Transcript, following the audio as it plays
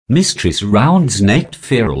Mistress Round's-necked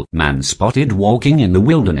feral man spotted walking in the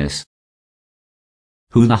wilderness.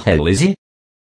 Who the hell is he?